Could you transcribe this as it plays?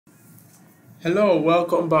Hello,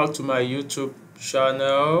 welcome back to my YouTube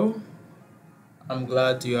channel. I'm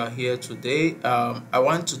glad you are here today. I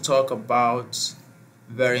want to talk about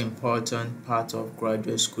very important part of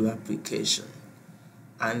graduate school application,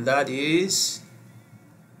 and that is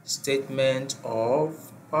statement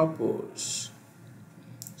of purpose.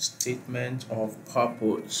 Statement of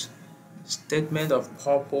purpose. Statement of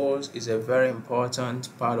purpose is a very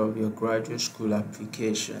important part of your graduate school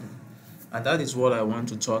application, and that is what I want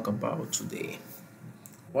to talk about today.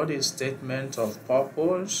 What is statement of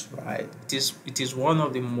purpose? Right, it is one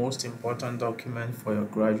of the most important documents for your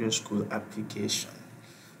graduate school application.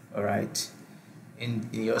 All right, in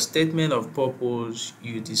your statement of purpose,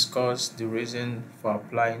 you discuss the reason for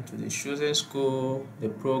applying to the chosen school, the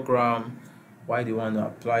program, why do you want to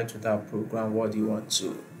apply to that program, what do you want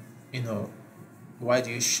to, you know, why do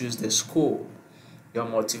you choose the school, your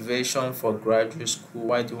motivation for graduate school,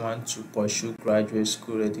 why do you want to pursue graduate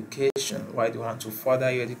school education, why do you want to further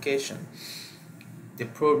your education, the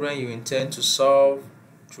problem you intend to solve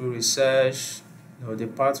through research, the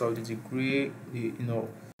part of the degree,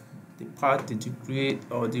 the part the degree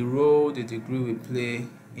or the role the degree will play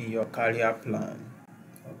in your career plan.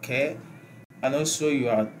 Okay, and also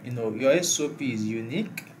your SOP is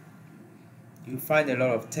unique. You find a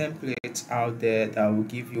lot of templates out there that will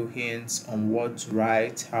give you hints on what to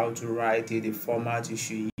write, how to write it, the format you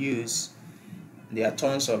should use. There are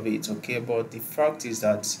tons of it, okay, but the fact is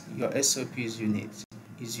that your SOP is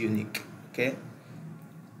unique, okay.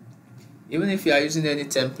 Even if you are using any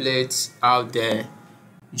templates out there,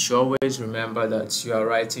 you should always remember that you are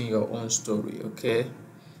writing your own story, okay,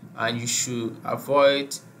 and you should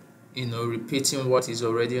avoid repeating what is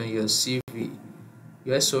already on your CV.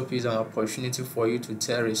 Your SOP is an opportunity for you to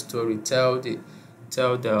tell a story, tell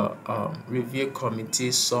the review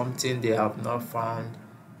committee something they have not found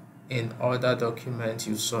in other documents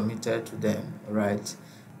you submitted to them. Right?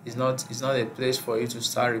 It's not a place for you to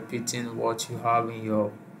start repeating what you have in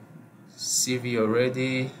your CV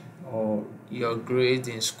already, or your grade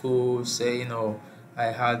in school, saying, oh, I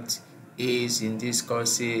had A's in these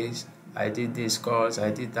courses, I did this course, I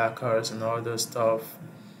did that course, and all those stuff.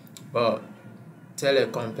 But tell a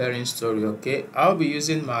comparing story. Okay, I'll be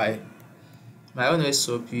using my own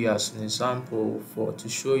SOP as an example for to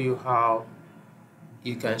show you how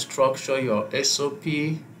you can structure your SOP,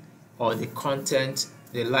 or the content,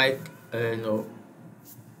 the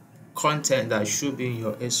content that should be in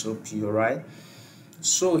your SOP. All right,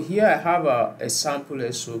 so here I have a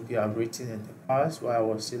sample SOP I've written in the past while I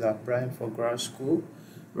was still applying for grad school.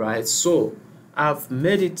 Right, so I've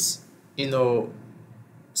made it,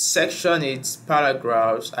 section 8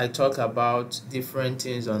 paragraphs. I talk about different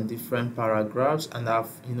things on different paragraphs, and I've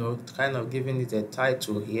kind of given it a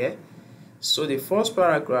title here. So the first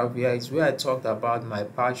paragraph here is where I talked about my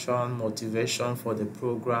passion, motivation for the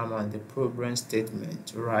program, and the program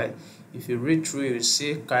statement. Right, if you read through, you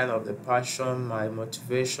see kind of the passion, my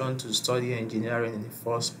motivation to study engineering in the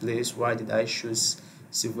first place. Why did I choose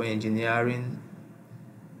civil engineering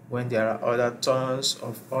when there are other tons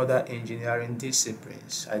of other engineering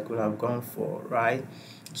disciplines I could have gone for, right?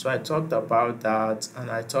 So I talked about that,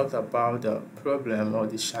 and I talked about the problem or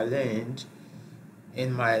the challenge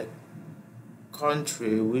in my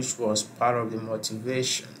country, which was part of the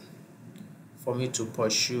motivation for me to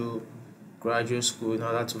pursue graduate school in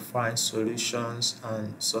order to find solutions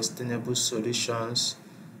and sustainable solutions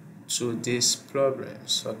to these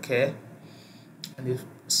problems. Okay, and the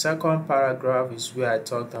second paragraph is where I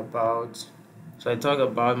talked about, so I talked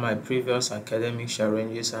about my previous academic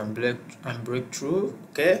challenges and breakthrough.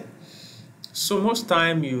 Okay, so most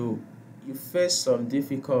time you face some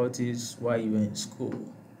difficulties while you were in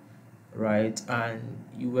school, right, and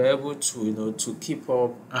you were able to to keep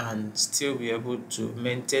up and still be able to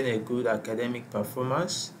maintain a good academic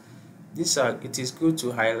performance. It is good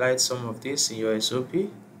to highlight some of this in your SOP.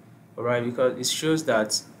 All right, because it shows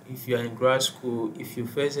that if you're in grad school, if you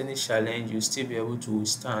face any challenge, you'll still be able to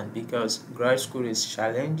withstand, because grad school is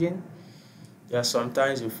challenging. There are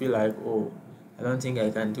sometimes you feel like, oh, I don't think I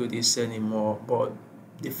can do this anymore, but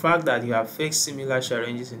the fact that you have faced similar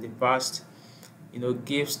challenges in the past,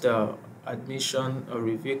 gives the admission or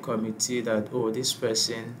review committee that, oh, this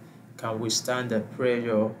person can withstand the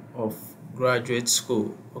pressure of graduate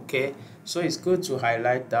school. Okay, so it's good to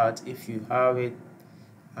highlight that if you have it,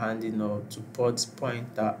 and to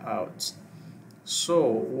point that out. So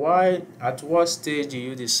why, at what stage do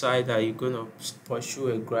you decide that you're going to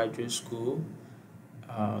pursue a graduate school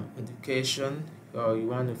education, or you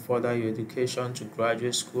want to further your education to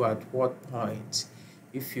graduate school? At what point?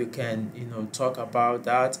 If you can talk about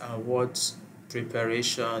that, and what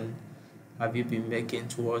preparation have you been making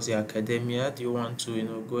towards the academia? Do you want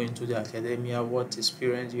to go into the academia? What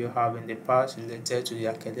experience do you have in the past related to the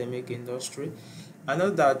academic industry? I know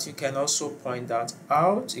that you can also point that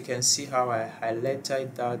out. You can see how I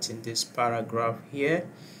highlighted that in this paragraph here,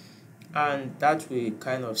 and that will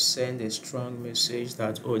kind of send a strong message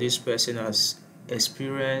that, oh, this person has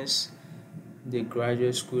experienced the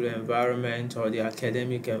graduate school environment or the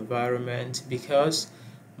academic environment. Because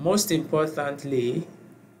most importantly,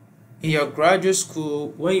 in your graduate school,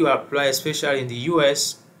 when you apply, especially in the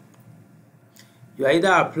US, you are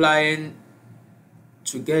either applying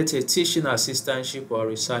to get a teaching assistantship or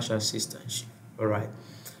research assistantship. All right,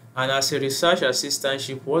 and as a research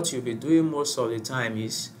assistantship, what you'll be doing most of the time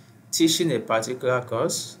is teaching a particular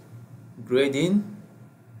course, grading,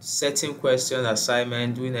 setting question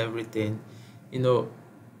assignment, doing everything,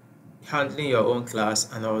 handling your own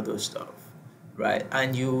class and all those stuff, right?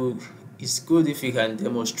 And it's good if you can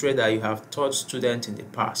demonstrate that you have taught students in the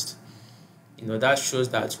past. That shows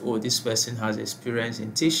that, oh, this person has experience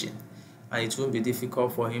in teaching, and it won't be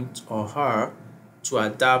difficult for him or her to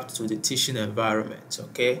adapt to the teaching environment.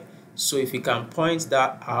 Okay, so if you can point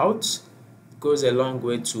that out, it goes a long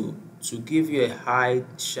way to give you a high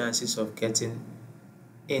chances of getting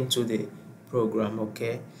into the program.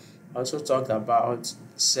 Okay, I also talked about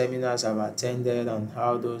seminars I've attended and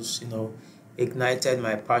how those ignited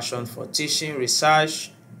my passion for teaching,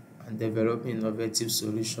 research, and developing innovative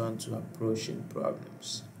solutions to approaching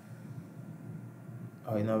problems,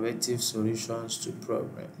 or innovative solutions to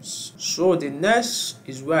problems. So the next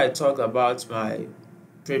is where I talk about my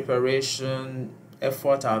preparation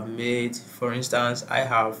effort I've made. For instance, I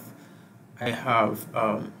have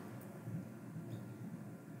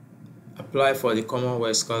applied for the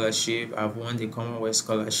Commonwealth Scholarship. I've won the Commonwealth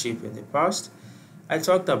Scholarship in the past. I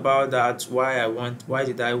talked about that, why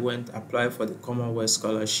did I apply for the Commonwealth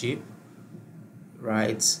Scholarship,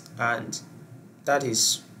 right? And that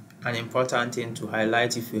is an important thing to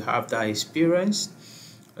highlight. If you have that experience,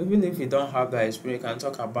 even if you don't have that experience, you can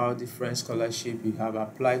talk about different scholarships you have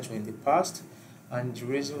applied to in the past and the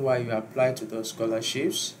reason why you applied to those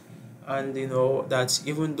scholarships. And that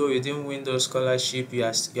even though you didn't win those scholarships,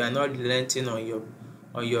 you are not relenting on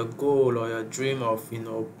your goal or your dream of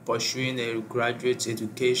pursuing a graduate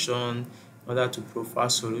education in order to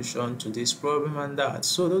provide solution to this problem and that.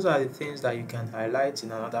 So those are the things that you can highlight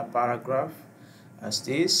in another paragraph as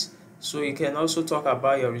this. So you can also talk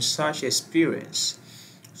about your research experience.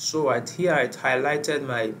 So here I highlighted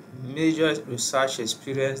my major research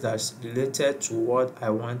experience that's related to what I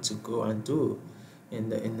want to go and do in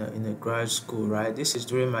the grad school, right? This is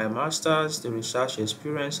during my master's, the research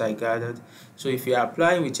experience I gathered. So if you're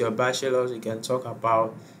applying with your bachelor's, you can talk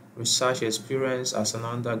about research experience as an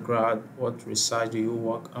undergrad. What research do you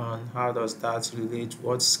work on? How does that relate?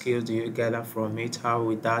 What skills do you gather from it? How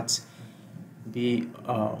will that be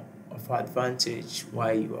of advantage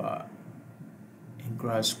while you are in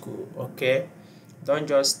grad school? Okay, don't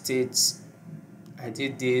just state I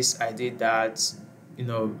did this, I did that.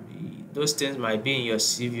 Those things might be in your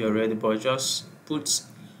CV already, but just put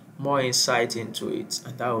more insight into it,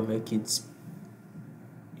 and that will make it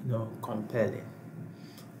compelling.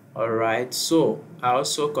 All right, so I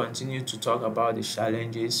also continue to talk about the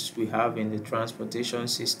challenges we have in the transportation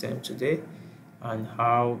system today and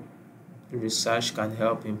how research can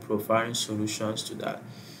help in providing solutions to that.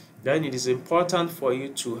 Then it is important for you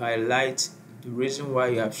to highlight the reason why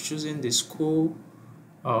you have chosen the school,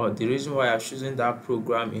 or the reason why you have chosen that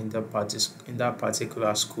program in that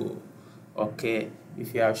particular school. Okay,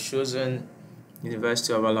 if you have chosen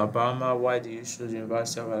University of Alabama, why do you choose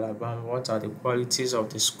University of Alabama? What are the qualities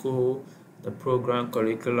of the school, the program,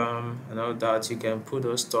 curriculum, and all that? You can put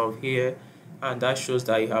those stuff here, and that shows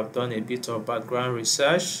that you have done a bit of background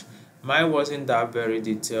research. Mine wasn't that very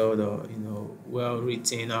detailed or well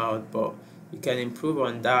written out, but you can improve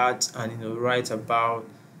on that and write about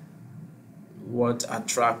what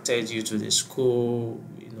attracted you to the school,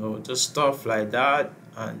 just stuff like that,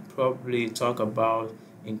 and probably talk about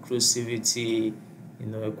inclusivity,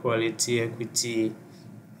 equality, equity,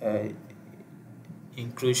 uh,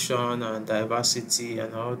 inclusion and diversity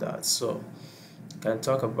and all that. So you can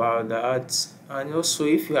talk about that. And also,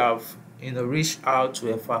 if you have reached out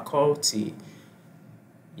to a faculty,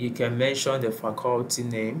 you can mention the faculty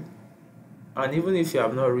name. And even if you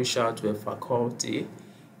have not reached out to a faculty,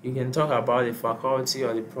 you can talk about the faculty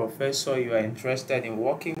or the professor you are interested in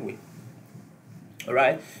working with. All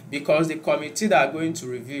right, because the committee that are going to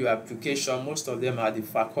review your application, most of them are the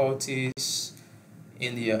faculties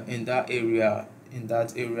in that area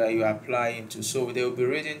you apply into. So they will be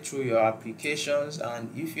reading through your applications, and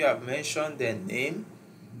if you have mentioned their name,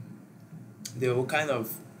 they will kind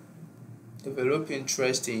of develop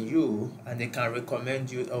interest in you, and they can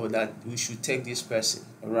recommend you, oh, that we should take this person.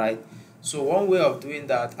 All right. So one way of doing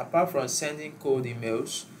that, apart from sending cold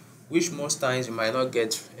emails, which most times you might not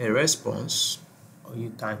get a response, or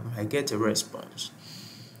might get a response,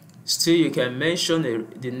 still you can mention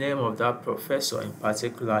the name of that professor in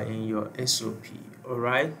particular in your SOP. All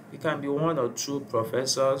right. It can be one or two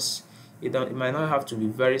professors. It might not have to be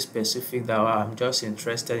very specific that, I'm just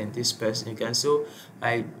interested in this person. You can say,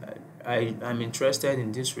 I'm interested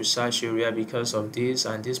in this research area because of this,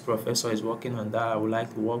 and this professor is working on that. I would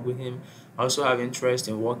like to work with him. I also have interest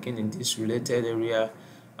in working in this related area,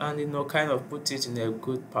 and kind of put it in a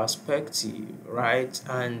good perspective, right?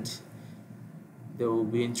 And they will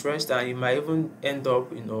be interested, and you might even end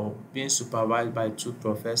up being supervised by two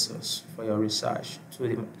professors for your research. So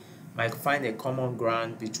they might find a common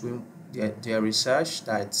ground between their research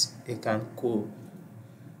that they can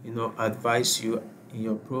advise you in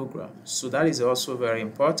your program. So that is also very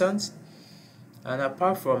important. And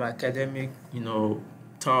apart from academic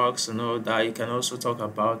talks and all that, you can also talk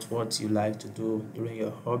about what you like to do during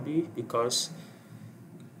your hobby, because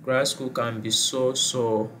grad school can be so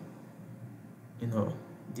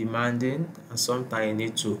demanding, and sometimes you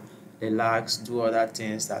need to relax, do other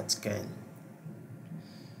things that can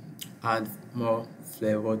add more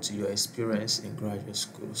flavor to your experience in graduate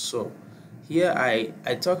school. So here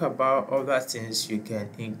I talk about other things you can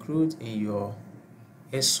include in your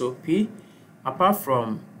SOP, apart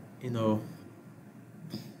from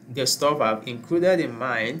the stuff I've included in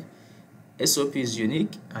mine. SOP is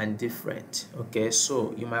unique and different. Okay,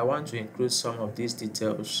 so you might want to include some of these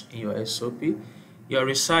details in your SOP.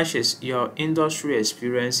 Your industry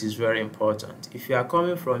experience is very important. If you are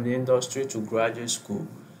coming from the industry to graduate school,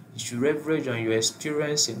 you should leverage on your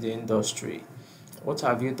experience in the industry. What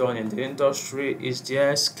have you done in the industry? Is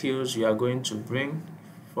there skills you are going to bring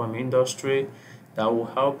from industry that will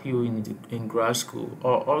help you in grad school?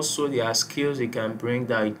 Or also there are skills you can bring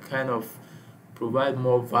that kind of provide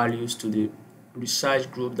more values to the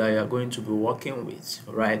research group that you are going to be working with,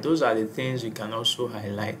 right? Those are the things you can also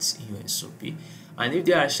highlight in your SOP. And if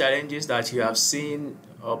there are challenges that you have seen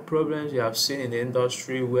or problems you have seen in the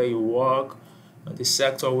industry where you work, the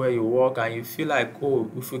sector where you work, and you feel like, oh,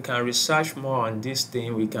 if we can research more on this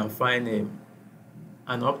thing, we can find an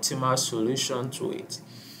optimal solution to it.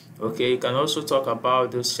 Okay, you can also talk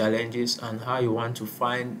about those challenges and how you want to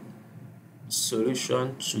find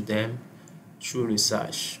solution to them through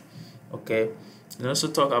research. Okay, and also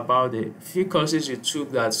talk about the few courses you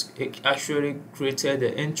took that actually created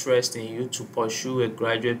the interest in you to pursue a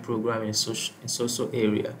graduate program in social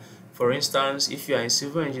area. For instance, if you are in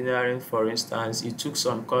civil engineering, for instance, you took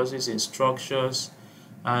some courses in structures,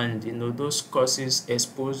 and those courses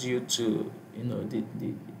expose you to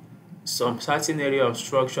some certain area of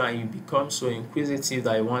structure, and you become so inquisitive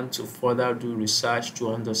that you want to further do research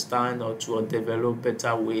to understand or to develop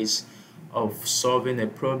better ways of solving a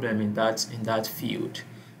problem in that field.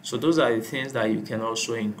 So those are the things that you can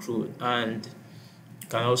also include, and you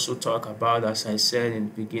can also talk about, as I said in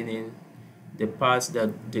the beginning, the part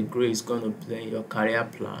that the grade is going to play in your career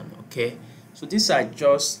plan. Okay, so these are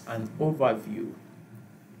just an overview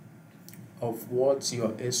of what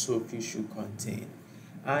your SOP should contain.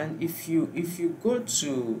 And if you go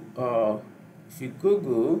to if you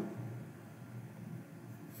Google,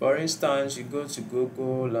 for instance, you go to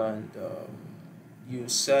Google and you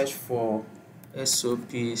search for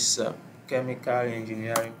SOPs, chemical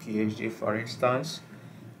engineering PhD, for instance,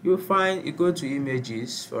 you go to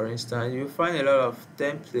images, for instance, you find a lot of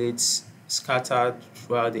templates scattered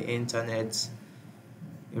throughout the internet,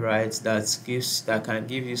 right? That can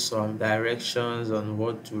give you some directions on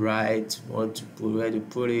what to write, what to put, where to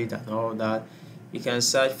put it, and all that. You can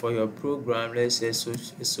search for your program, let's say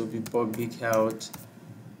SOP Public Health,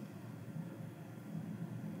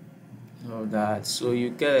 all that. So you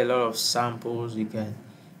get a lot of samples. You can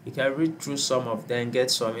read through some of them, get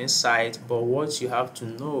some insight. But what you have to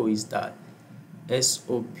know is that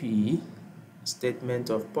SOP, statement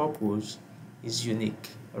of purpose, is unique,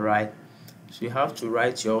 right? So you have to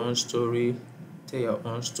write your own story, tell your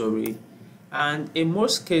own story, and in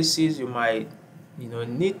most cases you might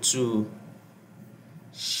need to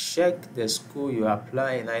check the school you are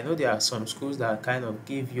applying. I know there are some schools that kind of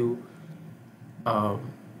give you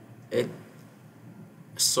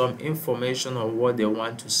some information on what they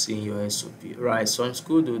want to see in your SOP, right? Some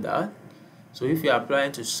schools do that. So if you're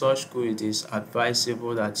applying to such school, it is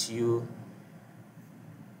advisable that you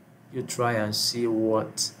try and see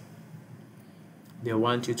what they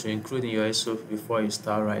want you to include in your SOP before you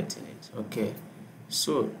start writing it. Okay,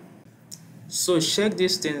 so check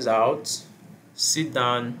these things out. sit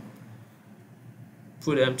down,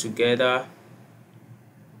 put them together,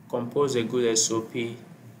 compose a good SOP,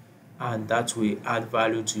 and that will add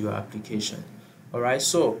value to your application. Alright,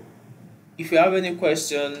 so if you have any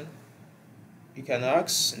question, you can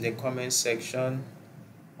ask in the comment section,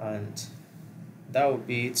 and that will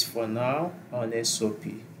be it for now on SOP.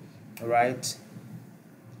 Alright,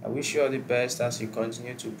 I wish you all the best as you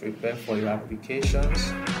continue to prepare for your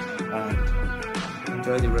applications, and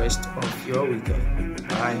enjoy the rest of your weekend.